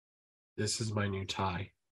This is my new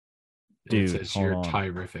tie. And Dude, it says hold you're on.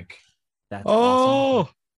 tie-rific. That's Oh,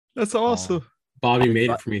 awesome. that's awesome. Bobby made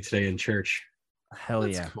it for me today in church. Hell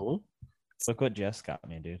That's yeah. cool. Look what Jess got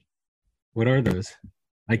me, dude. What are those?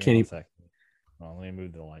 I Give me can't one even. second. Oh, let me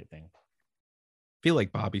move the light thing. I feel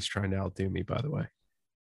like Bobby's trying to outdo me, by the way.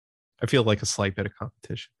 I feel like a slight bit of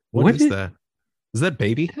competition. What What is is- that? Is that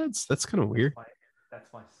baby heads? That's kind of weird.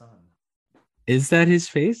 That's my son. Is that his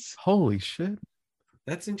face? Holy shit.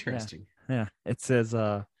 That's interesting. Yeah. It says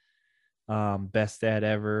best dad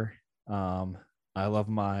ever. I love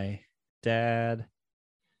my dad.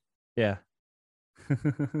 Yeah.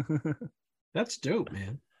 That's dope,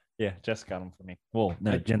 man. Yeah, Jess got them for me. Well,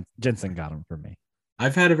 no, Jensen got them for me.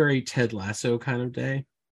 I've had a very Ted Lasso kind of day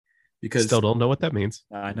because Still don't know what that means.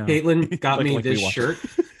 I know. Caitlin got Like- me like we this watched. shirt.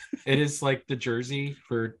 It is like the jersey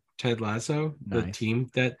for Ted Lasso, the Nice.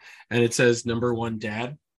 team and it says #1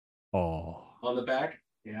 dad Oh, on the back.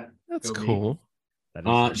 Yeah, That's Go me. cool.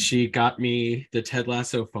 that is she got me the Ted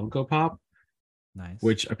Lasso Funko Pop, nice.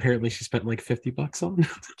 which apparently she spent like $50 on.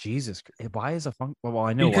 Jesus, why is a Funko? Well,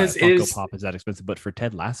 I know Because why a it Funko is- Pop is that expensive, but for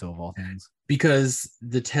Ted Lasso of all things, Because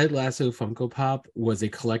the Ted Lasso Funko Pop was a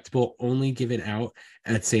collectible only given out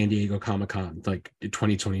at San Diego Comic-Con, like in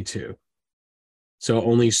 2022. So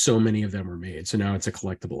only so many of them were made. So now it's a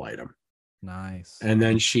collectible item. nice. And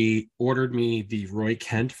then she ordered me the Roy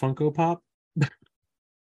Kent Funko Pop.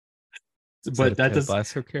 Is But a that Ted does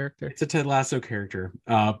Lasso character. it's a Ted Lasso character.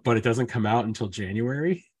 But it doesn't come out until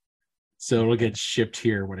January. So it'll get shipped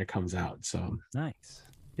here when it comes out. So Nice.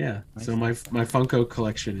 yeah. Nice. So my Funko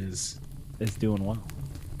collection is It's doing well.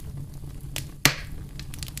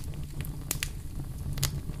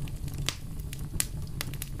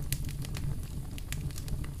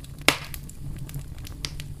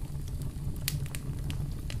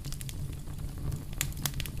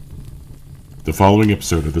 The following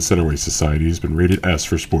episode of the Centerway Society has been rated S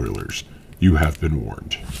for spoilers. You have been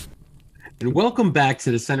warned. And welcome back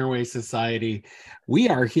to the Centerway Society. We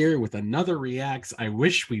are here with another Reacts. I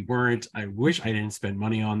wish we weren't. I wish I didn't spend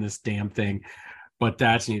money on this damn thing, but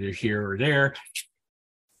that's neither here or there.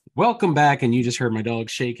 Welcome back, and you just heard my dog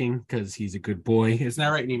shaking because he's a good boy. Isn't that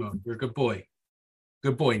right, Nemo? You're a good boy.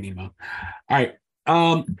 Good boy, Nemo. All right.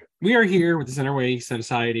 We are here with the Centerway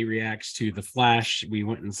Society Reacts to The Flash. We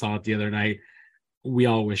went and saw it the other night. We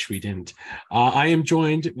all wish we didn't. I am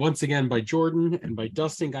joined once again by Jordan and by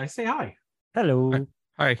Dustin. Guys, say hi. Hello.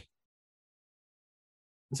 Hi.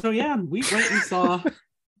 So yeah, we went and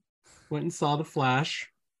saw The Flash,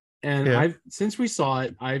 and Yeah. since we saw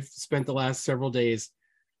it, I've spent the last several days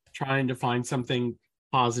trying to find something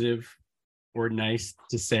positive or nice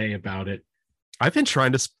to say about it. I've been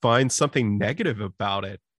trying to find something negative about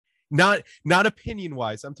it. Not opinion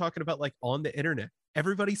wise. I'm talking about like on the internet.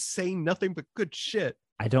 Everybody's saying nothing but good shit.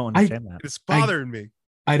 I don't understand that. It's bothering me.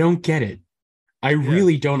 I don't get it. I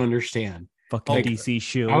really don't understand. Fucking like, DC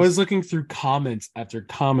shields. I was looking through comments after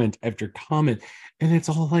comment after comment, and it's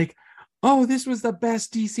all like, "Oh, this was the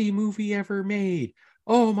best DC movie ever made.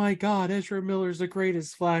 Oh my God, Ezra Miller's the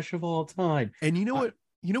greatest Flash of all time." And you know what?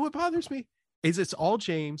 You know what bothers me is it's all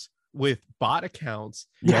James with bot accounts,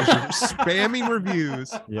 Yeah. spamming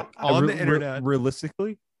reviews Yeah. on the internet.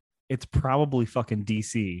 Realistically, it's probably fucking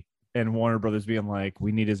DC and Warner Brothers being like,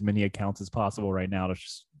 we need as many accounts as possible right now to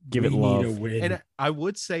just give it We love. need a win. And I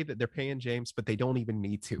would say that they're paying James, but they don't even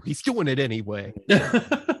need to. He's doing it anyway.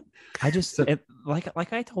 I just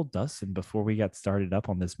like I told Dustin before we got started up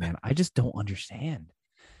on this, man. I just don't understand.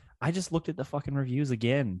 I just looked at the fucking reviews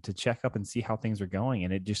again to check up and see how things are going,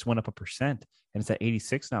 and it just went up 1%, and it's at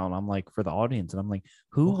 86 now. And I'm like, for the audience, and I'm like,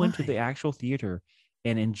 who went to Why? the actual theater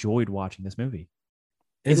and enjoyed watching this movie?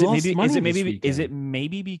 It Is it lost maybe? money Is it this maybe? Is it weekend.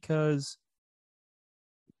 maybe because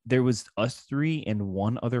there was us three and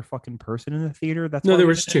one other fucking person in the theater? That's No, why there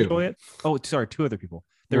we was didn't two. enjoy it? Oh, sorry, two other people.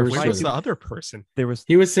 There There were was Where five. was two. the other person? There was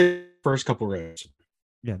He was sitting first couple rows.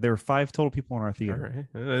 yeah. There were 5 total people in our All theater.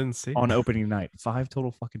 right. I didn't see. On opening night, 5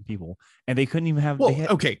 total fucking people, and they couldn't even have. Well, they had,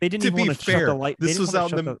 okay. they didn't to even be want to shut fair, the light. They this didn't was wanna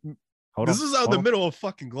out in shut the Hold this on, was out in hold the on. middle of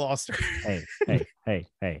fucking Gloucester. Hey.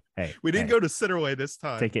 We didn't go to Centerway this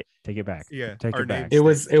time. Take it back. Yeah, take our it back.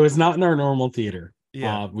 names- It was not in our normal theater.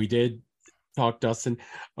 Yeah. We did talk Dustin.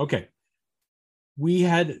 Okay. We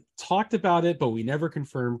had talked about it, but we never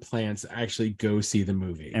confirmed plans to actually go see the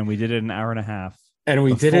movie. And we did it in an hour and a half. And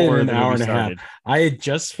we did it in before an the hour and movie a half. started. I had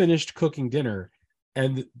just finished cooking dinner,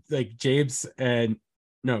 and like Dustin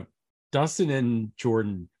and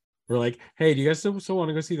Jordan were like, "Hey, do you guys still want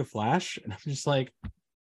to go see The Flash?" And I'm just like,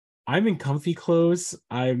 "I'm in comfy clothes.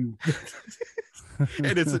 I'm."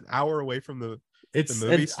 And it's an hour away from the It's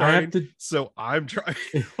movie and I starting. have to So I'm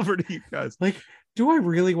driving over to you guys. like do I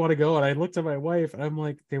really want to go? And I looked at my wife and I'm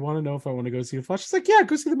like, they want to know if I want to go see the Flash. She's like, yeah,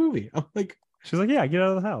 go see the movie. I'm like, She's like, yeah, get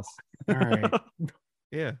out of the house. all right.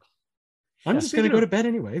 Yeah. I'm just going to go to bed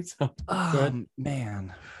anyway. So go ahead.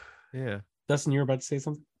 Man. Yeah. Dustin, you're about to say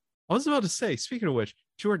something? I was about to say, speaking of which,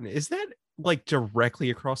 Jordan, is that like directly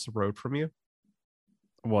across the road from you?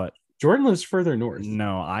 What? Jordan lives further north.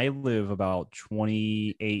 No, I live about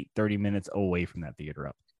 28, 30 minutes away from that theater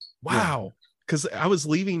up. Wow. Because I was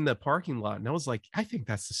leaving the parking lot and I was like, I think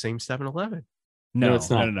that's the same 7-Eleven. No, it's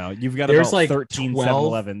not. No. You've got There's about like 13 12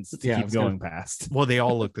 7-Elevens to Yeah, I keep was going past. Well, they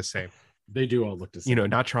all look the same. They do all look the same.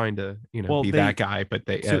 Not trying to, Well, be that guy, but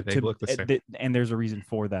they look the same. And there's a reason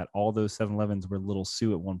for that. All those 7-Elevens were Little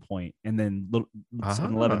Sue at one point, and then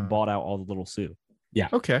 7-Eleven bought out all the Little Sue. Yeah.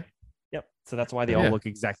 Okay. Yep. So that's why they all look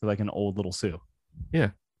exactly like an old Little Sue. Yeah.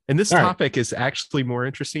 And this All topic is actually more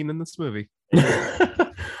interesting than this movie. All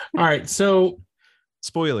right. So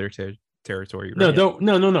Spoiler territory. no, Right?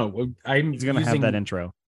 no. I'm He's gonna have that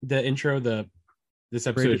intro. The intro. This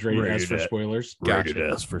episode is rated S for spoilers. Rated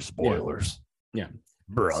S for spoilers. Yeah.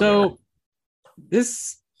 Brother. So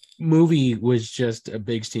this movie was just a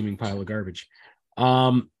big steaming pile of garbage.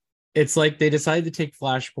 It's like they decided to take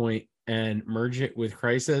Flashpoint and merge it with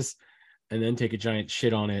Crisis, and then take a giant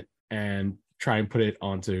shit on it and try and put it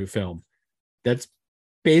onto film. That's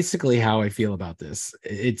basically how I feel about this.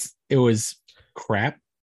 It was crap.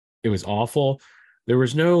 It was awful. There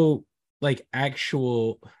was no like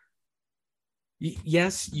actual.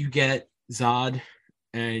 Yes, you get Zod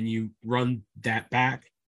and you run that back.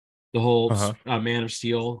 The whole Man of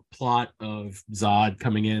Steel plot of Zod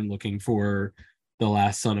coming in looking for the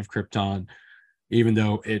last son of Krypton, even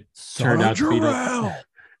though it turned out to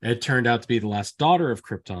be the last daughter of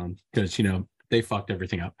Krypton, because they fucked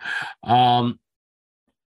everything up.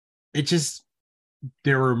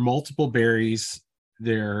 There were multiple berries.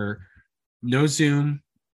 There, no zoom,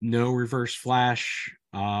 no reverse flash.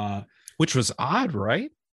 Which was odd,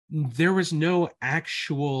 right? There was no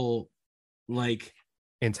actual like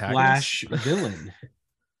Antagonist? Flash villain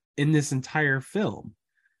in this entire film.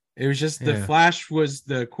 It was just the Flash was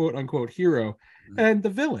the quote unquote hero and the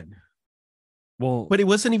villain. Well, but it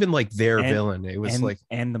wasn't even like their villain. It was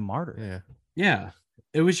and the martyr. Yeah.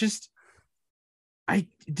 It was just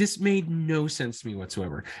this made no sense to me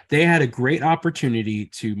whatsoever. They had a great opportunity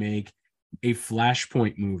to make a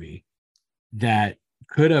Flashpoint movie that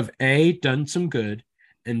could have A, done some good,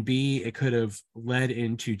 and B, it could have led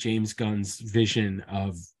into James Gunn's vision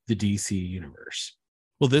of the DC universe.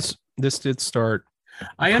 Well, this did start.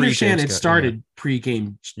 I understand it started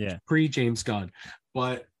pre-James Gunn,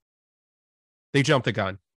 but they jumped the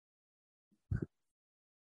gun.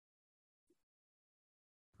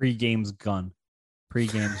 Pre-games Gunn.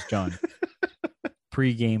 Pre-games Junn.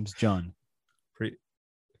 Pre-games Junn.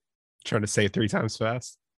 Trying to say it 3 times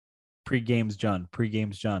fast. Pre-games Junn.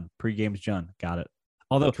 Pre-games Junn. Pre-games Junn. Got it.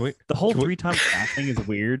 Although the whole 3 times fast thing is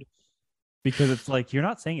weird because it's like you're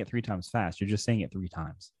not saying it 3 times fast. You're just saying it 3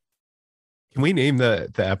 times. Can we name the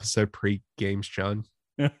episode Pre-games Junn?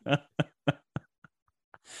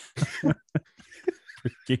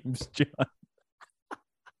 Pre-games Junn.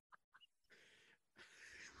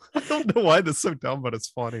 I don't know why this is so dumb, but it's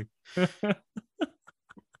funny.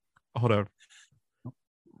 Hold on.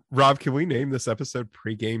 Rob, can we name this episode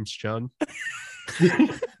Pre-games Junn?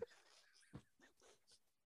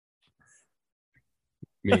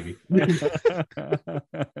 Maybe.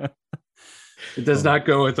 It does not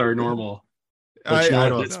go with our normal. I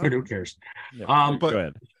don't know. Who cares? Yeah, go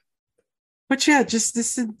ahead. But yeah, just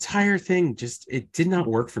this entire thing, it did not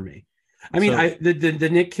work for me. I mean, the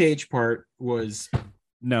Nick Cage part was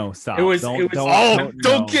no stop.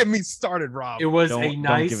 Don't get me started, Rob. It was a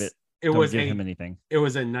nice. Don't give him anything. It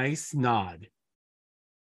was a nice nod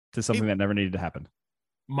to something that never needed to happen.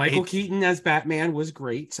 Michael Keaton as Batman was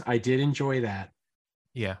great. I did enjoy that.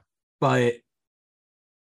 Yeah, but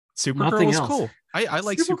Supergirl was cool. I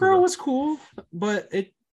like Supergirl was cool, but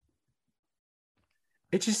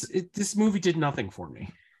this movie did nothing for me.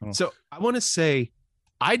 So I want to say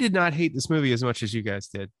I did not hate this movie as much as you guys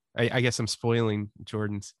did. I guess I'm spoiling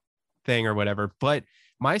Jordan's thing or whatever, but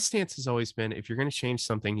my stance has always been if you're going to change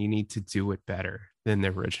something, you need to do it better than the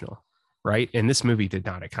original, right? And this movie did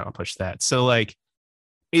not accomplish that. So like,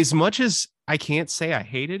 as much as I can't say I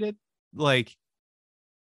hated it, like,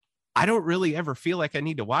 I don't really ever feel like I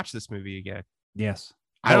need to watch this movie again. Yes.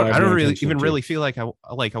 I don't really feel like I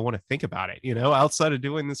want to think about it, outside of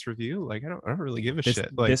doing this review. Like I don't really give a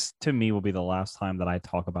shit. Like this to me will be the last time that I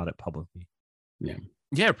talk about it publicly. Yeah.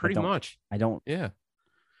 Yeah, pretty much. I don't. Yeah.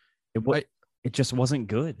 It just wasn't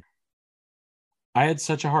good. I had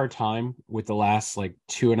such a hard time with the last like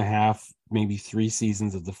 2.5 maybe 3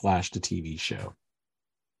 seasons of The Flash, the TV show.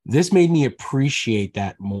 This made me appreciate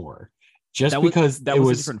that more, just because that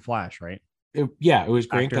was a different Flash, right? It was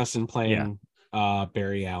Grant Gustin playing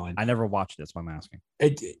Barry Allen. I never watched it, so I'm asking.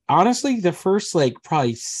 Honestly, the first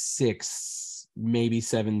probably 6, maybe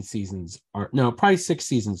 7 seasons probably 6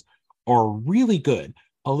 seasons are really good.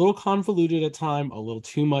 A little convoluted at times, a little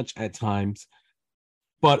too much at times,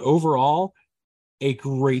 but overall, a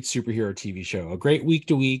great superhero TV show. A great week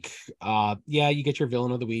to week. You get your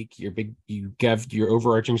villain of the week. You get your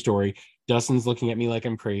overarching story. Dustin's looking at me like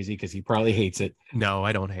I'm crazy because he probably hates it. No,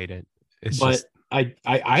 I don't hate it. But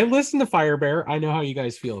I listen to Firebear. I know how you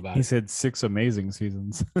guys feel about it. He said 6 amazing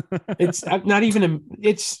seasons. It's not even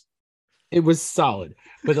it was solid,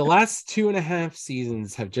 but the last 2.5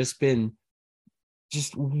 seasons have just been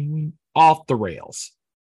off the rails.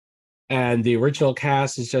 And the original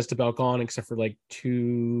cast is just about gone, except for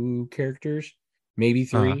 2 characters, maybe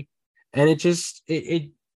 3. And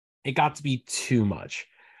it got to be too much.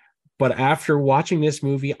 But after watching this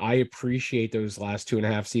movie, I appreciate those last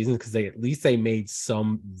 2.5 seasons because they made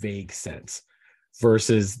some vague sense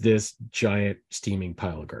versus this giant steaming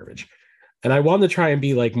pile of garbage. And I want to try and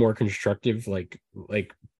be more constructive, like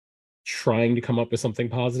trying to come up with something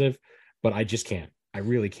positive, but I just can't. I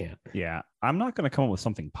really can't. Yeah, I'm not going to come up with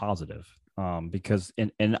something positive because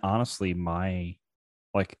and honestly,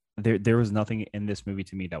 there was nothing in this movie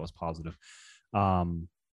to me that was positive.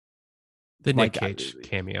 The Nick Cage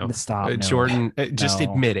cameo. Stop, Jordan, just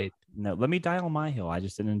admit it. No, let me die on my hill. I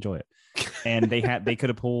just didn't enjoy it. And they could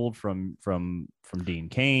have pulled from Dean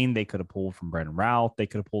Cain. They could have pulled from Brandon Routh. They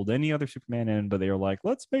could have pulled any other Superman in, but they were like,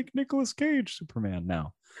 let's make Nicolas Cage Superman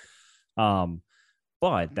now.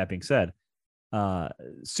 But that being said,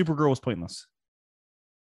 Supergirl was pointless,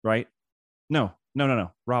 right? No,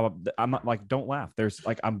 Rob, I'm not don't laugh.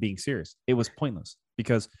 I'm being serious. It was pointless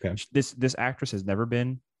because this actress has never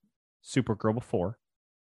been Supergirl before,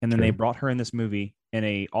 and then they brought her in this movie in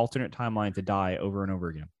a alternate timeline to die over and over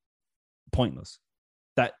again. Pointless.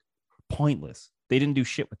 Pointless. They didn't do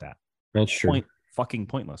shit with that. That's true. Fucking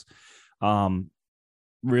pointless.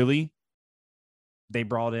 Really, they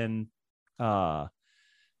brought in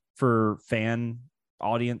for fan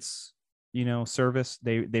audience, service.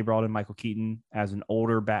 They brought in Michael Keaton as an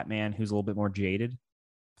older Batman who's a little bit more jaded.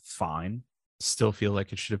 Fine. Still feel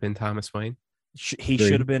like it should have been Thomas Wayne. He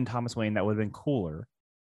should have been Thomas Wayne. That would have been cooler.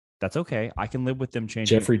 That's okay. I can live with them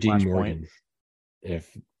changing Jeffrey Dean Morgan.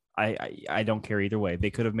 If I don't care either way.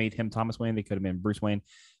 They could have made him Thomas Wayne. They could have made Bruce Wayne.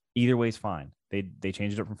 Either way is fine. They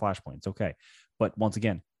changed it up from Flashpoint. It's okay. But once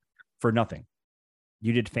again, for nothing.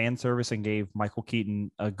 You did fan service and gave Michael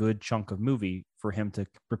Keaton a good chunk of movie for him to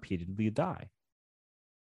repeatedly die.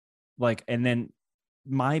 And then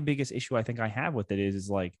my biggest issue I think I have with it is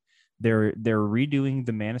they're redoing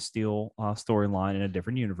the Man of Steel storyline in a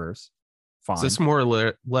different universe. Fine. So it's more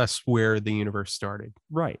or less where the universe started.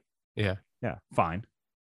 Right. Yeah. Yeah. Fine.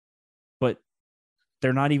 But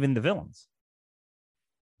they're not even the villains.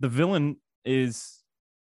 The villain is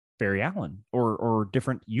Barry Allen or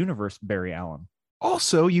different universe Barry Allen.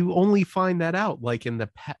 Also, you only find that out in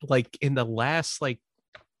the last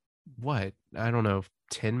what? I don't know,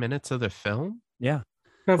 10 minutes of the film. Yeah.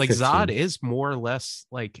 Zod is more or less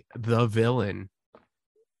the villain.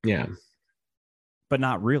 Yeah. But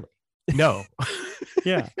not really. No.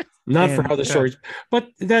 Yeah. Not for other stories. But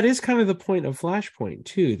that is kind of the point of Flashpoint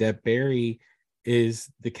too, that Barry is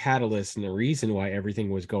the catalyst and the reason why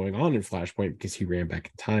everything was going on in Flashpoint, because he ran back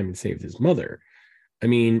in time and saved his mother. I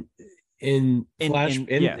mean, in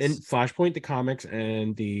Flashpoint, the comics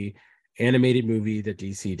and the animated movie that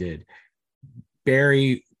DC did,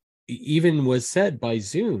 Barry even was said by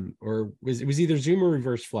Zoom, or it was either Zoom or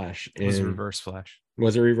Reverse Flash. It was Reverse Flash.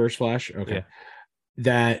 Was it Reverse Flash? Okay. Yeah.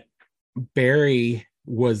 That Barry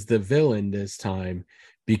was the villain this time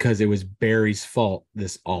because it was Barry's fault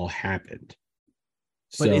this all happened.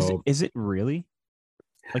 But is it really?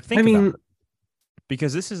 Think about it.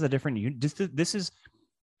 Because this is a different. This is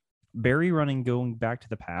Barry going back to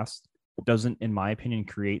the past doesn't, in my opinion,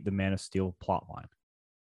 create the Man of Steel plotline.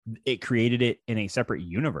 It created it in a separate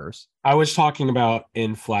universe. I was talking about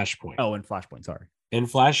in Flashpoint. Oh, in Flashpoint. Sorry. In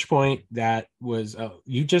Flashpoint, that was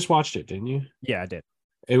you just watched it, didn't you? Yeah, I did.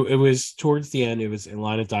 It was towards the end. It was in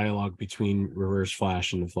line of dialogue between Reverse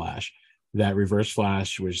Flash and the Flash. That Reverse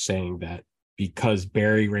Flash was saying that because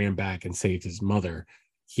Barry ran back and saved his mother,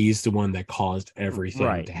 he's the one that caused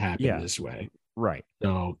everything to happen this way. Right.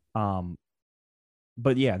 So,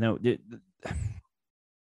 but yeah, no.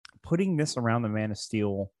 Putting this around the Man of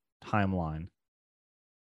Steel timeline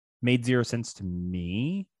made zero sense to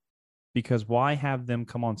me. Because why have them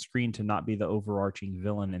come on screen to not be the overarching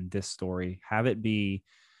villain in this story? Have it be,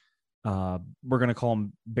 we're going to call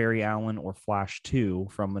him Barry Allen or Flash 2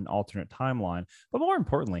 from an alternate timeline. But more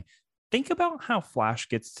importantly, think about how Flash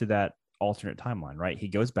gets to that alternate timeline, right? He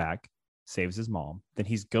goes back, saves his mom, then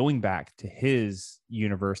he's going back to his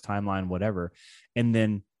universe, timeline, whatever. And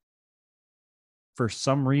then for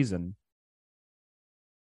some reason,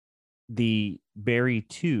 the Barry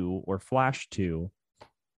 2 or Flash 2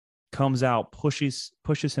 comes out, pushes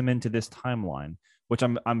him into this timeline, which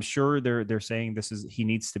I'm sure they're saying he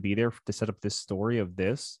needs to be there to set up this story of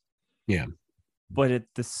this. Yeah. But at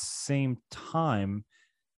the same time,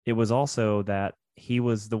 it was also that he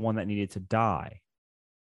was the one that needed to die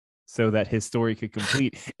so that his story could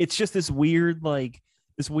complete. It's just this weird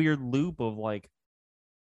loop of like,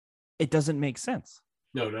 it doesn't make sense.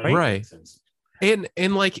 No, Right. Makes sense.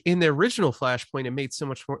 And like in the original Flashpoint, it made so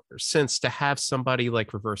much more sense to have somebody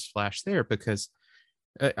like Reverse Flash there, because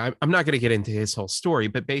I'm not going to get into his whole story,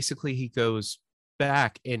 but basically he goes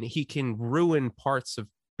back and he can ruin parts of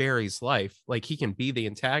Barry's life. Like he can be the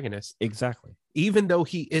antagonist. Exactly. Even though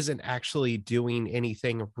he isn't actually doing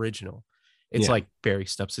anything original. It's like Barry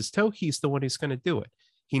stubs his toe. He's the one who's going to do it.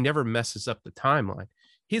 He never messes up the timeline.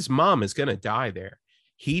 His mom is going to die there.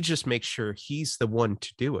 He just makes sure he's the one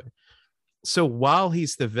to do it. So while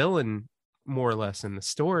he's the villain, more or less in the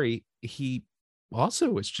story, he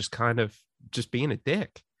also is just kind of just being a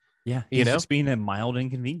dick. Yeah. He's just being a mild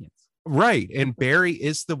inconvenience. Right. And Barry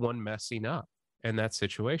is the one messing up in that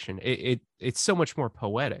situation. It's so much more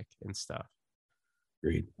poetic and stuff.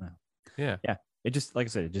 Agreed. Yeah. Yeah. It just, like I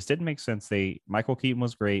said, it just didn't make sense. Michael Keaton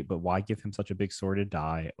was great, but why give him such a big sword to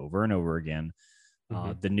die over and over again?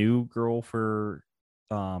 The new girl for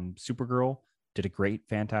Supergirl did a great,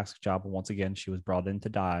 fantastic job. Once again, she was brought in to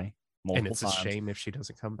die multiple times. And it's a shame if she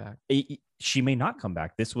doesn't come back. She may not come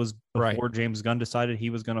back. This was before James Gunn decided he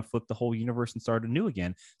was going to flip the whole universe and start anew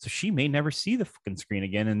again. So she may never see the fucking screen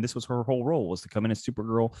again. And this was her whole role, was to come in as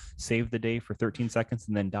Supergirl, save the day for 13 seconds,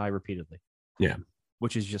 and then die repeatedly. Yeah.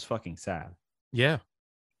 Which is just fucking sad. Yeah.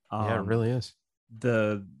 Yeah, it really is.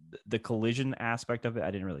 The collision aspect of it,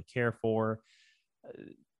 I didn't really care for.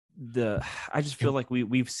 I just feel like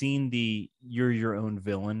we've seen the you're your own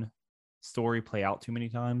villain story play out too many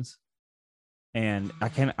times, and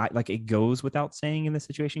I like it goes without saying in this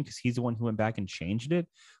situation because he's the one who went back and changed it,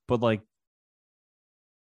 but like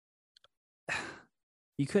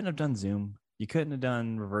you couldn't have done Zoom, you couldn't have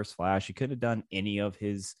done Reverse Flash, you couldn't have done any of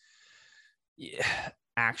his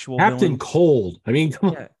actual Captain villains. Cold. I mean, come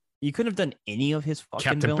on. You couldn't have done any of his fucking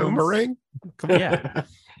Captain villains. Boomerang. Come on. Yeah,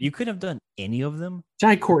 you couldn't have done any of them.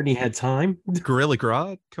 Jai Courtney had time. Gorilla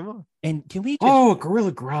Grodd. Come on. And can we? A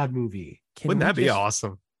Gorilla Grodd movie. Wouldn't that be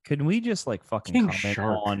awesome? Can we just like fucking King comment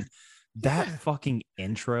Shark. on that fucking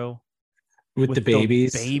intro with the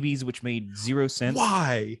babies? Babies, which made zero sense.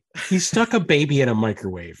 Why? He stuck a baby in a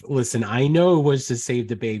microwave. Listen, I know it was to save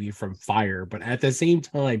the baby from fire, but at the same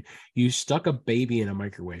time, you stuck a baby in a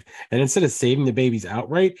microwave. And instead of saving the babies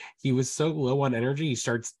outright, he was so low on energy, he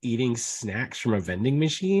starts eating snacks from a vending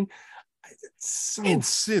machine. And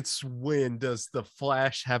since when does the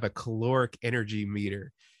Flash have a caloric energy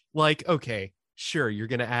meter? Like, okay, sure, you're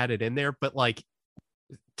going to add it in there, but like,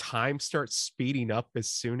 time starts speeding up as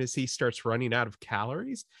soon as he starts running out of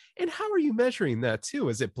calories. And how are you measuring that too?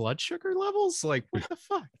 Is it blood sugar levels? Like, what the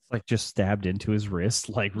fuck? It's like just stabbed into his wrist,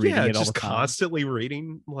 like reading it all the time. Constantly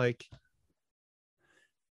reading, like.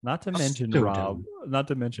 Not to mention, Rob, not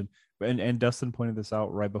to mention, and Dustin pointed this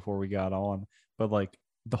out right before we got on, but like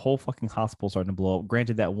the whole fucking hospital starting to blow up.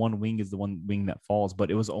 Granted, that one wing is the one wing that falls, but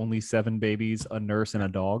it was only 7 babies, a nurse, and a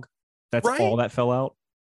dog. That's all that fell out.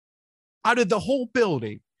 Out of the whole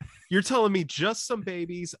building. You're telling me just some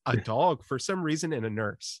babies, a dog for some reason, and a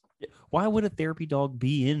nurse. Why would a therapy dog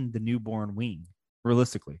be in the newborn wing,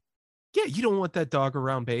 realistically? Yeah, you don't want that dog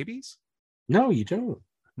around babies. No, you don't.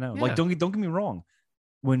 No, like don't get me wrong.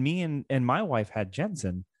 When me and my wife had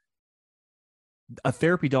Jensen, a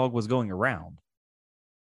therapy dog was going around,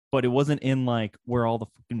 but it wasn't in like where all the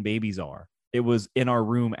fucking babies are. It was in our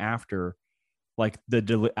room after. Like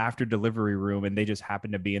the after delivery room, and they just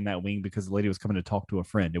happened to be in that wing because the lady was coming to talk to a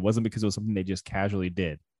friend. It wasn't because it was something they just casually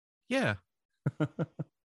did. Yeah.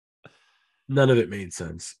 None of it made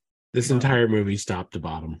sense. This entire movie, top to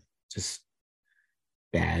bottom, just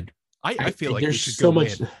bad. I feel like there's we should so go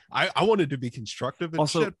much. in. I wanted to be constructive and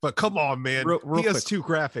Also, shit, but come on, man. PS2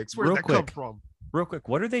 graphics. Where'd that come from? Real quick,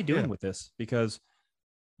 what are they doing with this? Because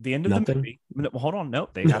the end of the movie. Hold on, no,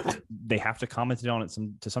 they have to comment on it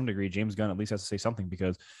to some degree. James Gunn at least has to say something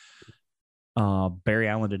because Barry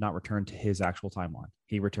Allen did not return to his actual timeline.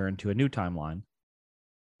 He returned to a new timeline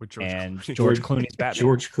With George and Clooney. George Clooney's Batman.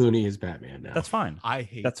 George Clooney is Batman now. That's fine. I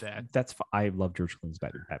hate that. I love George Clooney's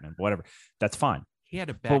Batman. Whatever. That's fine. He had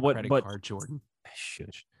a bad credit card, Jordan.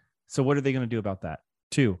 Shush. So what are they going to do about that?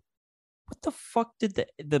 2, what the fuck did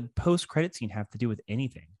the post credit scene have to do with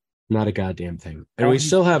anything? Not a goddamn thing. And we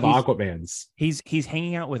still have Aquaman's. He's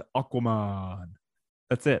hanging out with Aquaman.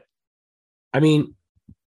 That's it. I mean,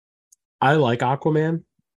 I like Aquaman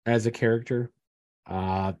as a character.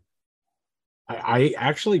 I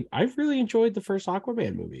really enjoyed the first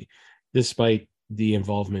Aquaman movie, despite the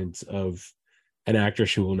involvement of an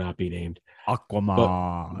actress who will not be named.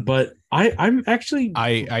 Aquaman. But I'm actually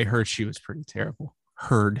I heard she was pretty terrible.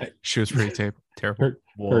 She was pretty terrible.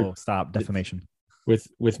 Whoa, stop. Defamation.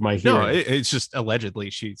 With my hearing. No, it's just allegedly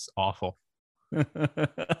she's awful.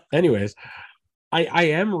 Anyways, I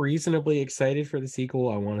am reasonably excited for the sequel.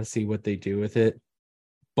 I want to see what they do with it.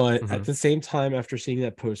 But at the same time, after seeing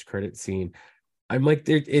that post-credit scene, I'm like,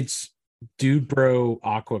 it's dude bro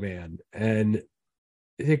Aquaman, and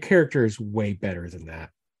the character is way better than that.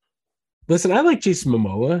 Listen, I like Jason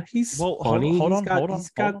Momoa. He's funny.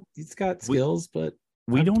 He's got skills, but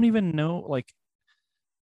we don't even know. Like,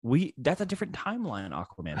 that's a different timeline.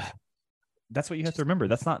 Aquaman. That's what you have to remember.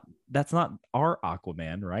 That's not our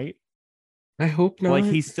Aquaman, right? I hope not. Like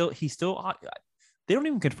he's still. They don't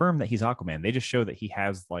even confirm that he's Aquaman. They just show that he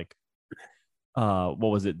has like, what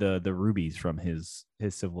was it? The rubies from his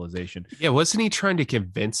civilization. Yeah, wasn't he trying to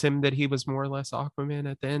convince him that he was more or less Aquaman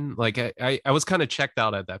at the end? Like I was kind of checked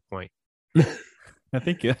out at that point. I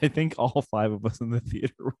think all 5 of us in the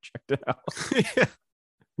theater were checked out. Yeah.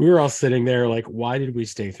 We were all sitting there like, why did we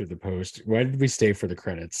stay through the post? Why did we stay for the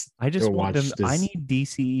credits? I just want them. This? I need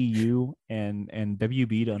DCEU and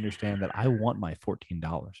WB to understand that I want my $14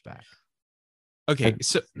 back. Okay,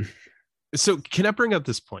 so can I bring up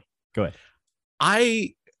this point? Go ahead.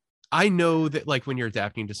 I know that like when you're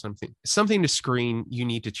adapting to something to screen, you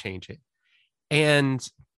need to change it. And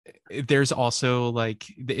there's also like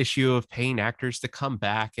the issue of paying actors to come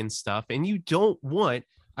back and stuff. And you don't want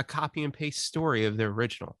a copy and paste story of the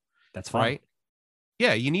original. That's fine. Right?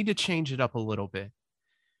 Yeah, you need to change it up a little bit.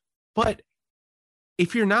 But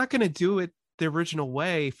if you're not going to do it the original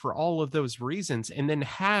way for all of those reasons and then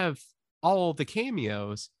have all the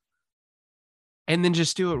cameos and then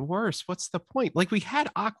just do it worse, what's the point? Like we had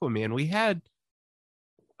Aquaman, we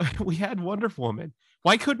had Wonder Woman.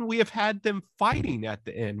 Why couldn't we have had them fighting at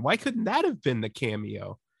the end? Why couldn't that have been the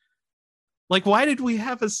cameo? Like, why did we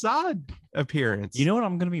have a Zod appearance? You know what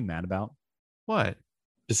I'm going to be mad about? What?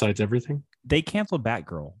 Besides everything? They canceled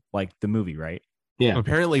Batgirl, like the movie, right? Yeah.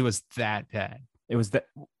 Apparently it was that bad. It was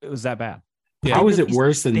that bad. Yeah. How is it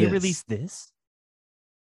worse than this? They released this?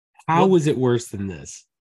 How was it worse than this?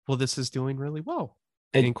 Well, this is doing really well.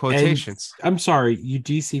 And, in quotations. I'm sorry, you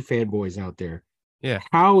DC fanboys out there. Yeah.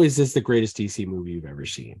 How is this the greatest DC movie you've ever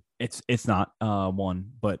seen? It's not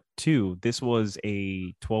 1, but 2. This was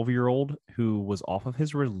a 12-year-old who was off of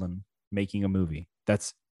his Ritalin making a movie.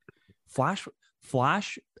 That's Flash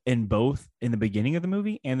in both in the beginning of the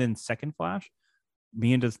movie and then second Flash.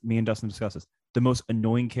 Me and Dustin discussed this. The most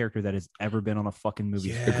annoying character that has ever been on a fucking movie.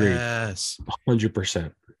 Yes.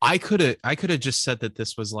 100%. I could have just said that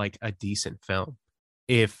this was like a decent film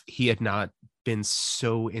if he had not been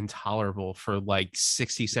so intolerable for like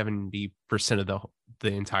 60-70% of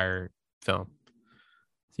the entire film.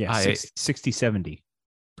 Yeah, 60-70%.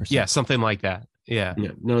 Yeah, something like that. Yeah.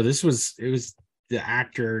 No, it was the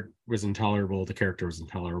actor was intolerable, the character was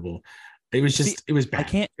intolerable. It was just it was bad. I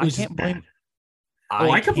can't blame.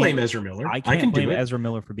 I can blame Ezra Miller. I can blame Ezra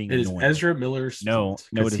Miller for being annoying. Ezra Miller's no,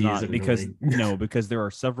 it is not because annoying. because there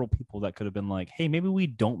are several people that could have been like, hey, maybe we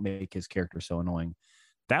don't make his character so annoying.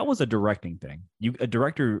 That was a directing thing. A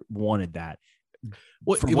director wanted that.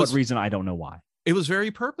 For what reason? I don't know why. It was very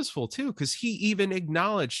purposeful too, because he even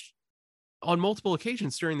acknowledged on multiple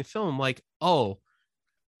occasions during the film, like, "Oh,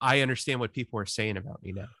 I understand what people are saying about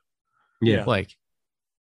me now." Yeah, like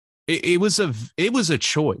it was a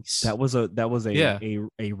choice. That was a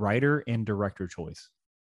writer and director choice.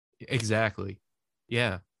 Exactly.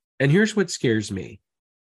 Yeah. And here's what scares me: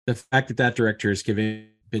 the fact that director has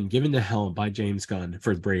been given the helm by James Gunn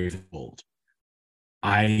for Brave and Bold.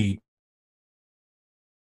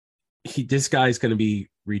 This guy's going to be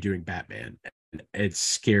redoing Batman. And it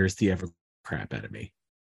scares the ever crap out of me.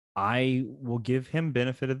 I will give him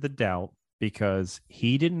benefit of the doubt because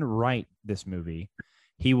he didn't write this movie.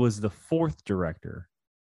 He was the 4th director.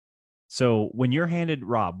 So when you're handed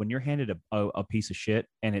a piece of shit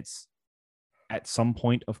and it's at some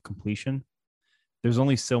point of completion, there's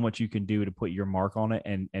only so much you can do to put your mark on it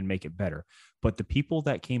and make it better. But the people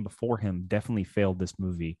that came before him definitely failed this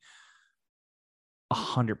movie.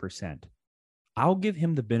 100%. I'll give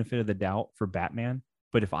him the benefit of the doubt for Batman,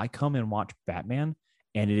 but if I come and watch Batman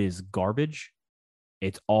and it is garbage,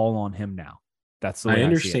 it's all on him now. That's the way I I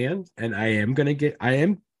understand, and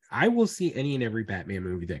I will see any and every Batman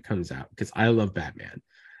movie that comes out because I love Batman.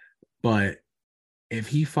 But if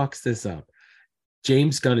he fucks this up,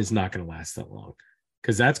 James Gunn is not going to last that long,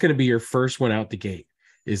 because that's going to be your first one out the gate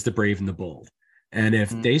is The Brave and the Bold. And if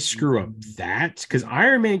they screw up that, because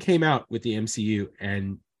Iron Man came out with the MCU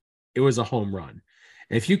and it was a home run.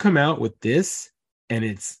 And if you come out with this and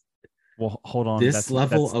it's hold on, that's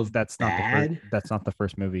not bad. That's not the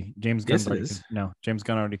first movie. James Gunn James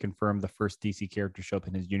Gunn already confirmed the first DC character show up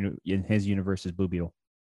in his universe is Blue Beetle.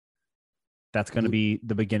 That's going to be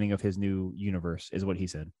the beginning of his new universe, is what he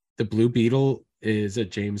said. The Blue Beetle is a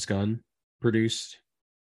James Gunn produced.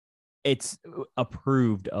 It's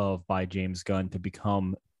approved of by James Gunn to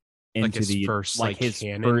become into his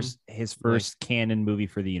first canon movie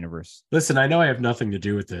for the universe. Listen, I know I have nothing to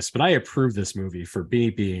do with this, but I approve this movie for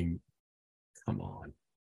being. Come on.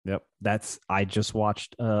 Yep, I just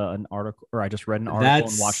watched an article, or I just read an article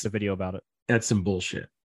and watched a video about it. That's some bullshit.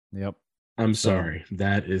 Yep. I'm sorry.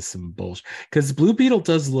 That is some bullshit. Because Blue Beetle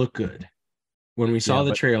does look good. When we saw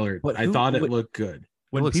the trailer, I thought it looked good.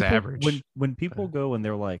 When it looks people, average. When people go and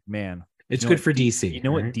they're like, man, it's good for DC. You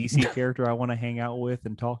know what DC character I want to hang out with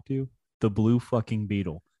and talk to? The Blue fucking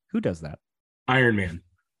Beetle. Who does that? Iron Man.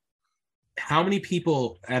 How many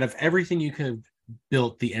people out of everything you could have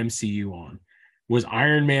built the MCU on, was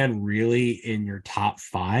Iron Man really in your top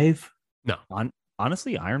 5? No.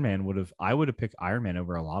 Honestly, I would have picked Iron Man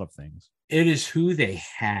over a lot of things. It is who they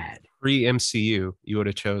had. Pre-MCU, you would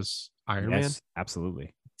have chose Iron Man?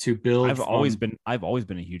 Absolutely. To build. I've always been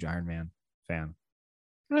a huge Iron Man fan.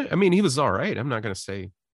 I mean, he was all right. I'm not going to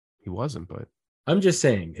say he wasn't, but I'm just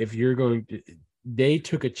saying, if you're going to, they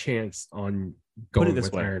took a chance on going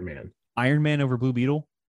with Iron Man. Iron Man over Blue Beetle?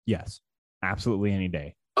 Yes. Absolutely any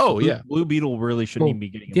day. Oh, yeah. Blue Beetle really shouldn't even be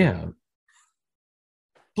getting a movie.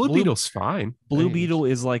 Blue Beetle's fine. Blue Beetle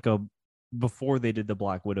is like before they did the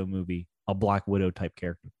Black Widow movie, a Black Widow type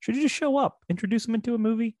character. Should you just show up, introduce them into a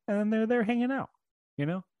movie, and then they're there hanging out,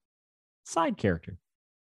 Side character.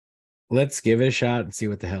 Let's give it a shot and see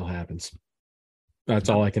what the hell happens. That's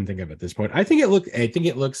all I can think of at this point. I think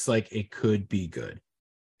it looks like it could be good.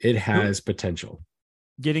 It has potential.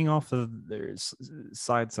 Getting off of their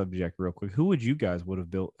side subject real quick, who would you have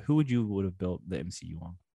built the MCU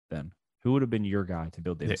on then? Who would have been your guy to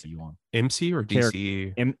build the MCU on? MCU or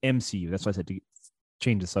DCEU? MCU. That's why I said to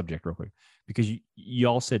change the subject real quick, because you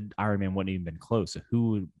all said Iron Man wouldn't even been close. So who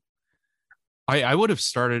would? I would have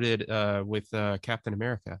started it with Captain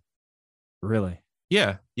America. Really?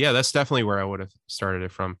 Yeah. That's definitely where I would have started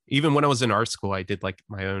it from. Even when I was in art school, I did like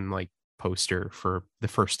my own like poster for the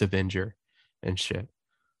first Avenger and shit.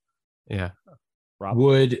 Yeah.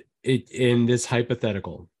 Would it, in this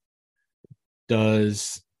hypothetical,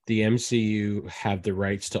 does the MCU have the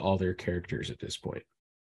rights to all their characters at this point?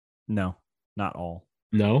 No, not all.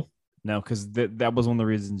 No, because that was one of the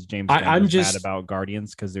reasons James Gunn was mad about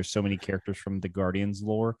Guardians, because there's so many characters from the Guardians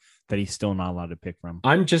lore that he's still not allowed to pick from.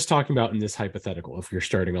 I'm just talking about in this hypothetical, if you're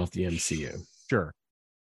starting off the MCU. Sure.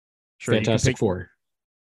 Fantastic Four.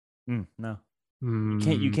 No.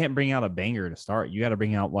 You can't bring out a banger to start. You got to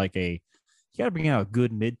bring out a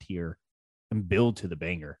good mid tier and build to the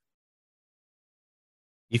banger.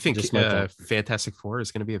 You think Fantastic Four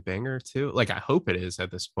is going to be a banger too? Like, I hope it is at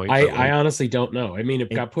this point. I honestly don't know. I mean, it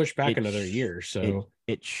got pushed back another year, so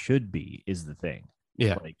it should be, is the thing.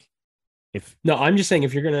 Yeah. I'm just saying,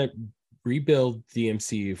 if you're going to rebuild the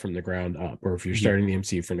MCU from the ground up, or if you're starting the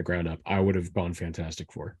MCU from the ground up, I would have gone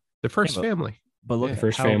Fantastic Four. The first family. But look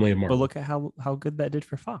at family of Marvel. But look at how good that did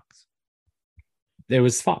for Fox. It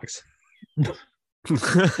was Fox.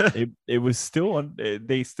 it was still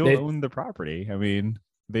they owned the property. I mean,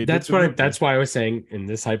 that's why I was saying, in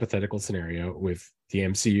this hypothetical scenario, with the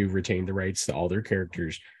MCU retained the rights to all their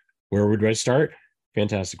characters, where would I start?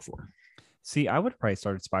 Fantastic Four. See, I would have probably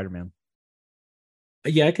started Spider-Man.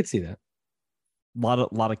 Yeah, I could see that. A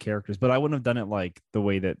lot of characters, but I wouldn't have done it like the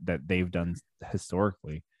way that they've done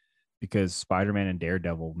historically, because Spider-Man and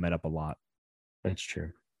Daredevil met up a lot. That's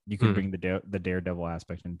true. You could bring the Daredevil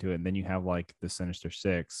aspect into it, and then you have like the Sinister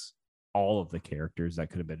Six, all of the characters that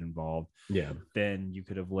could have been involved. Yeah. Then you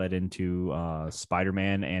could have led into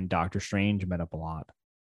Spider-Man and Doctor Strange met up a lot.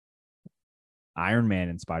 Iron Man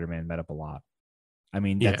and Spider-Man met up a lot. I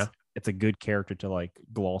mean, it's a good character to like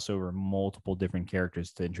gloss over multiple different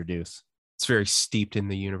characters to introduce. It's very steeped in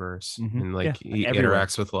the universe, and like he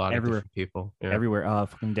interacts with a lot of different people. Yeah. Everywhere.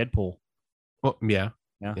 Fucking Deadpool. Well, yeah,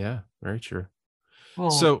 very true. Well,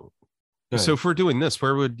 so So if we're doing this,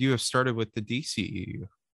 where would you have started with the DCEU?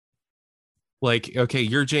 Like, okay,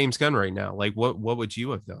 you're James Gunn right now. Like, what would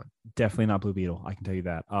you have done? Definitely not Blue Beetle. I can tell you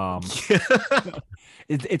that.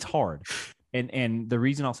 It's hard, and the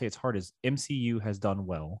reason I'll say it's hard is MCU has done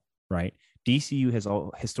well, right? DCU has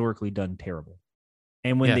historically done terrible,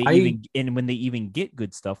 and when they even get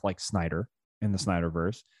good stuff like Snyder and the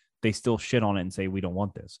Snyderverse, they still shit on it and say we don't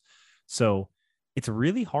want this. So it's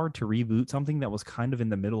really hard to reboot something that was kind of in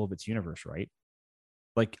the middle of its universe, right?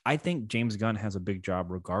 Like, I think James Gunn has a big job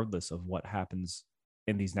regardless of what happens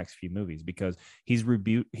in these next few movies, because he's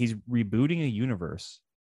rebooting a universe,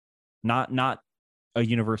 not a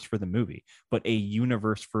universe for the movie, but a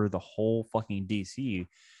universe for the whole fucking DC.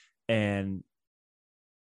 And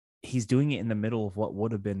he's doing it in the middle of what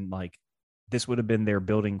would have been like, this would have been their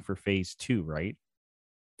building for phase 2, right?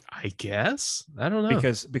 I guess. I don't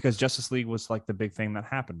know. Because Justice League was like the big thing that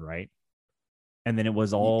happened, right? And then it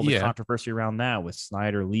was all the controversy around that with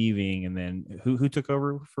Snyder leaving. And then who took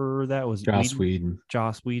over for that? Was Joss Whedon.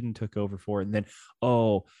 Joss Whedon took over for it. And then,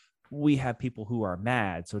 we have people who are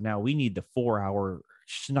mad. So now we need the 4-hour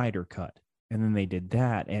Snyder cut. And then they did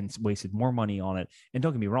that and wasted more money on it. And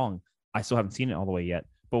don't get me wrong, I still haven't seen it all the way yet.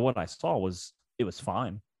 But what I saw was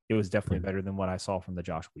fine. It was definitely better than what I saw from the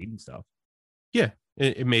Josh Whedon stuff. Yeah,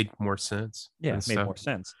 it made more sense. Yeah, it made more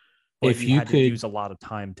sense. But If you had could to use a lot of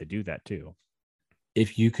time to do that too.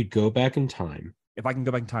 If you could go back in time. If I can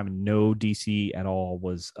go back in time and no DC at all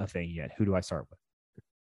was a thing yet, who do I start with?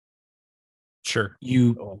 Sure.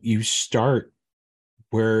 You start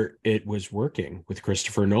where it was working with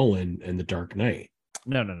Christopher Nolan and The Dark Knight.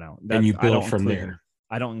 No. And you build from there.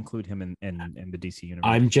 I don't include him in the DC universe.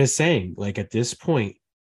 I'm just saying, like, at this point,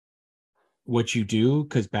 what you do,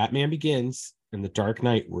 because Batman Begins and The Dark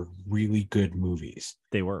Knight were really good movies.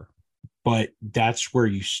 They were. But that's where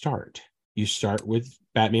you start. You start with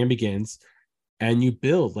Batman Begins and you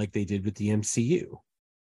build like they did with the MCU.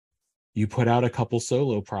 You put out a couple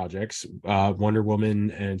solo projects, Wonder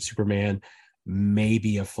Woman and Superman,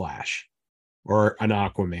 maybe a Flash or an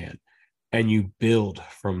Aquaman, and you build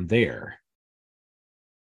from there.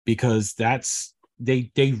 Because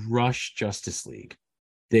they rushed Justice League.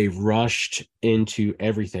 They rushed into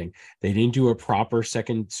everything. They didn't do a proper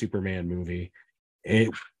second Superman movie. It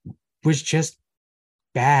was just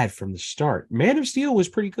bad from the start. Man of Steel was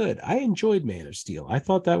pretty good. I enjoyed Man of Steel. I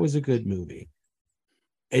thought that was a good movie.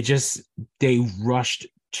 They rushed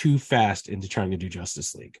too fast into trying to do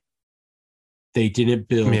Justice League. They didn't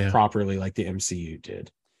build properly like the MCU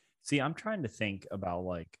did. See, I'm trying to think about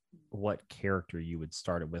like what character you would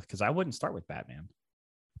start it with, because I wouldn't start with Batman.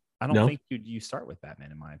 I don't think you start with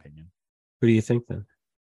Batman, in my opinion. Who do you think then?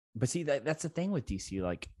 But see, that's the thing with DC.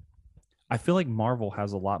 Like, I feel like Marvel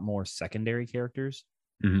has a lot more secondary characters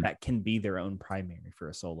that can be their own primary for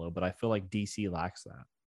a solo, but I feel like DC lacks that.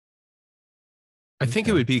 I think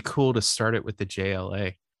it would be cool to start it with the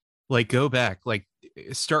JLA. Like, go back, like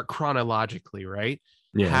start chronologically, right?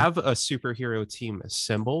 Yeah. Have a superhero team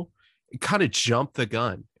assemble, kind of jump the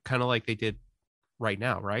gun, kind of like they did right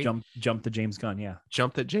now, right? Jump the James Gunn, yeah.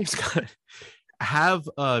 Jump the James Gunn. Have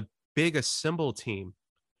a big assemble team,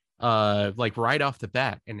 like right off the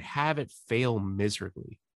bat, and have it fail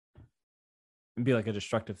miserably. And be like a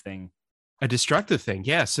destructive thing. A destructive thing,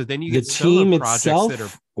 yeah. So then you the get team projects itself, that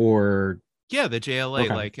are, or yeah, the JLA,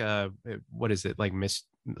 like what is it, like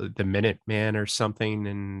the Minuteman or something,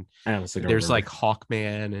 and there's like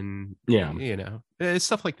Hawkman and you know,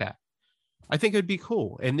 stuff like that. I think it'd be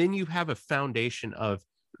cool. And then you have a foundation of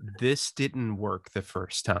this didn't work the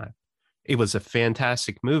first time. It was a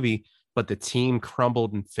fantastic movie, but the team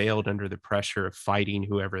crumbled and failed under the pressure of fighting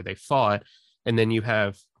whoever they fought. And then you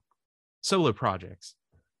have solo projects.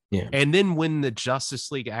 Yeah. And then when the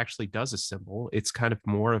Justice League actually does assemble, it's kind of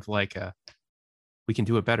more of like we can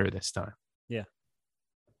do it better this time. Yeah.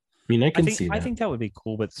 I mean, I think that would be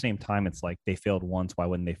cool, but at the same time, it's like they failed once, why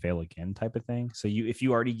wouldn't they fail again type of thing. So if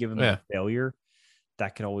you already give them a failure,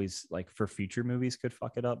 that could always, like, for future movies, could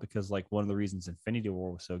fuck it up, because like one of the reasons Infinity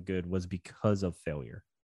War was so good was because of failure.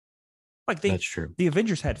 Like that's true. The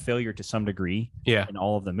Avengers had failure to some degree. Yeah. In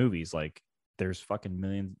all of the movies, like there's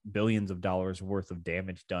fucking billions of dollars worth of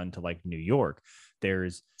damage done to like New York.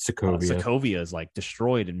 There's Sokovia is like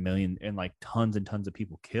destroyed and like tons and tons of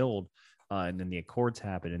people killed. And then the Accords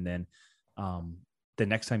happen, and then the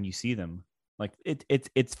next time you see them, like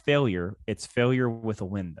it's failure. It's failure with a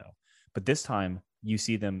win, though. But this time you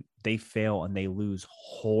see them, they fail and they lose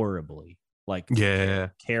horribly. Like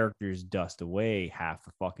characters dust away, half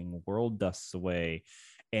the fucking world dusts away,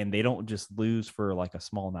 and they don't just lose for like a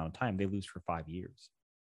small amount of time. They lose for 5 years.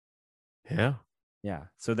 Yeah. Yeah.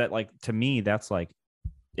 So that, like, to me, that's like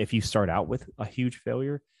if you start out with a huge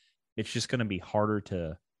failure, it's just going to be harder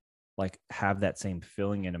to like have that same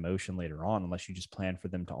feeling and emotion later on, unless you just plan for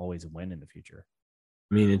them to always win in the future.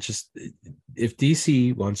 I mean, it's just, if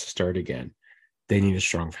DC wants to start again, they need a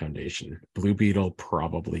strong foundation. Blue Beetle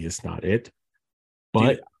probably is not it,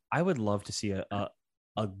 but dude, I would love to see a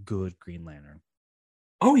good Green Lantern.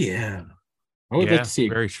 Oh yeah, I would like to see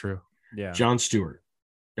very true. Yeah, John Stewart.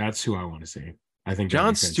 That's who I want to see. I think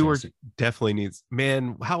John Stewart definitely needs.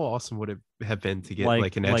 Man, how awesome would it have been to get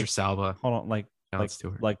like an Idris Elba? Hold on, like John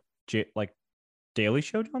Stewart, like Daily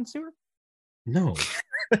Show John Stewart? No,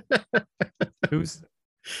 who's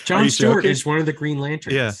John Stewart is one of the Green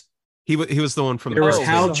Lanterns. Yeah, he was the one from. There was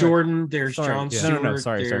Hal sorry. Jordan. There's sorry. John Stewart. No.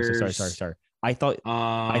 Sorry. I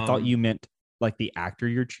thought you meant like the actor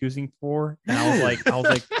you're choosing for, and I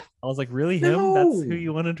was like, really him? No. That's who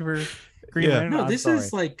you wanted for Green Lantern? No, I'm this sorry.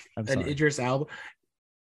 is like I'm an sorry. Idris Elba.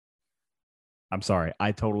 I'm sorry.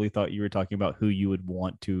 I totally thought you were talking about who you would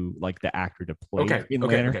want to like the actor to play Green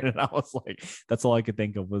Lantern. Okay. And I was like, that's all I could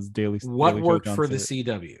think of was Daily. What Daily worked Show for John the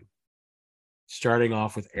Stewart. CW? Starting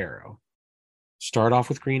off with Arrow. Start off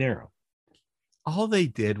with Green Arrow. All they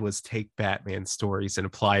did was take Batman stories and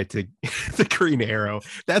apply it to the Green Arrow.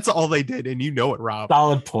 That's all they did, and you know it, Rob.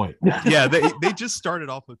 Solid point. Yeah, they just started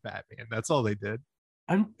off with Batman. That's all they did.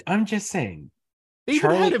 I'm just saying. They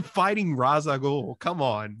even had him fighting Ra's al Ghul. Come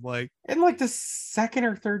on, like in like the second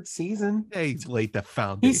or third season, they laid the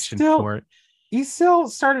foundation for it. He still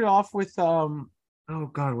started off with oh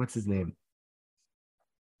god, what's his name?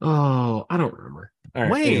 Oh, I don't remember. All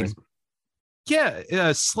right, Wayne. anyways.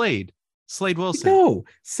 Yeah, Slade Wilson. No,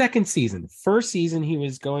 second season. First season, he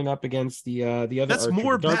was going up against the other. That's Archer,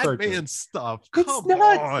 more Dark Batman Archer. stuff. It's Come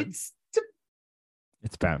not. on.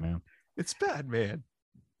 It's Batman. It's Batman.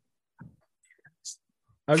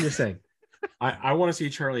 I'm just saying. I want to see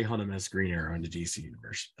Charlie Hunnam as Green Arrow in the DC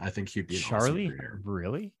universe. I think he'd be an awesome Green Arrow.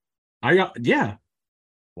 Really?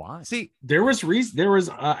 Why? See, there was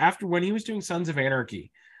after when he was doing Sons of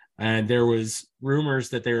Anarchy, and there was rumors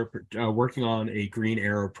that they were working on a Green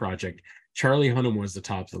Arrow project. Charlie Hunnam was the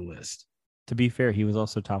top of the list. To be fair, he was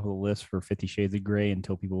also top of the list for 50 Shades of Grey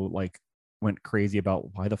until people like went crazy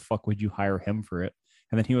about why the fuck would you hire him for it?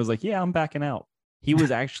 And then he was like, "Yeah, I'm backing out." He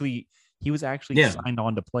was actually signed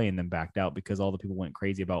on to play and then backed out because all the people went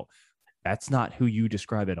crazy about that's not who you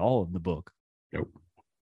describe at all in the book. Nope.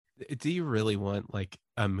 Do you really want like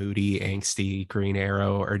a moody, angsty Green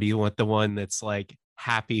Arrow, or do you want the one that's like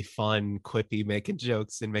happy, fun, quippy, making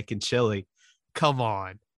jokes and making chili? Come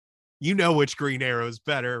on. You know which Green Arrow is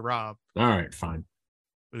better, Rob. All right, fine.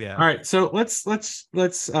 Yeah. All right, so let's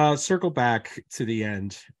circle back to the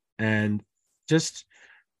end and just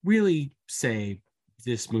really say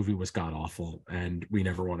this movie was god awful and we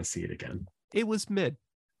never want to see it again. It was mid.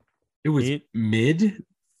 It was mid.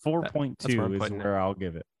 4.2 is where I'll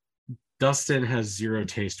give it. Dustin has zero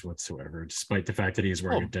taste whatsoever, despite the fact that he's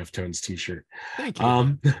wearing a Deftones t-shirt. Thank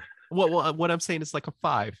you. What I'm saying is like a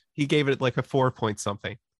 5. He gave it like a 4 point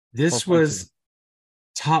something. This was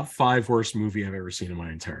top 5 worst movie I've ever seen in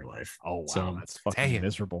my entire life. Oh wow, so, that's fucking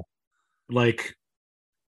miserable. Like,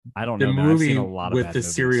 I don't know. The man. movie I've seen a lot of with bad the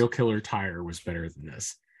movies. serial killer tire was better than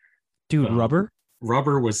this. Dude, Rubber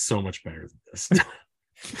was so much better than this.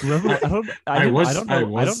 Rubber. I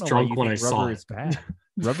was drunk when I saw it. Is bad.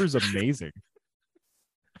 Rubber's amazing.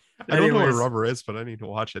 I don't know what Rubber is, but I need to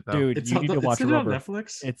watch it now. Dude, you need to watch Rubber. On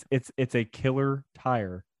Netflix? It's a killer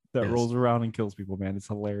tire that rolls around and kills people, man. It's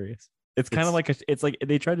hilarious. It's kind of like it's like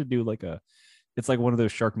they tried to do like it's like one of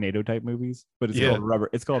those Sharknado type movies, but it's called Rubber.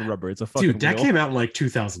 It's called Rubber. It's a fucking that came out in like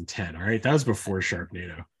 2010. All right, that was before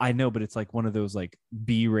Sharknado. I know, but it's like one of those like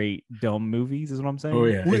B-rate dumb movies, is what I'm saying. Oh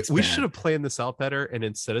yeah, we should have planned this out better, and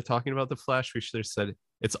instead of talking about the Flash, we should have said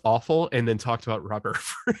it's awful, and then talked about Rubber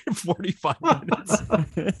for 45 minutes.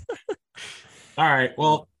 All right,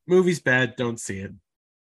 well, movie's bad. Don't see it.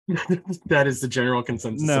 That is the general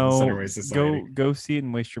consensus of the Centerway Society. Go see it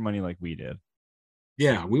and waste your money like we did.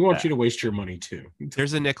 Yeah, we want you to waste your money too.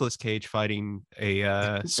 There's a Nicolas Cage fighting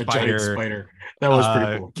a spider. A giant spider. That was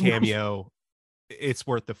pretty cool. Cameo. It's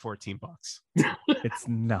worth the $14. It's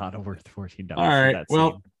not worth $14. All right.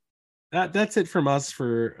 Well, that's it from us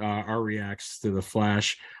for our reacts to The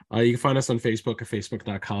Flash. You can find us on Facebook at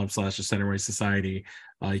facebook.com/The Centerway Society.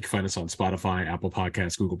 You can find us on Spotify, Apple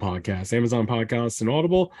Podcasts, Google Podcasts, Amazon Podcasts, and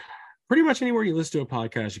Audible. Pretty much anywhere you listen to a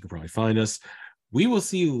podcast, you can probably find us. We will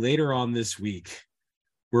see you later on this week,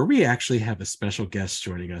 where we actually have a special guest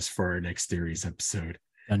joining us for our next series episode.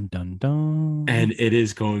 Dun, dun, dun. And it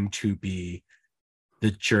is going to be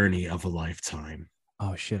the journey of a lifetime.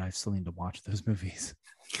 Oh, shit. I still need to watch those movies.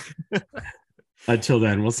 Until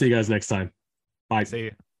then, we'll see you guys next time. Bye. See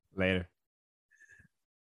you. Later.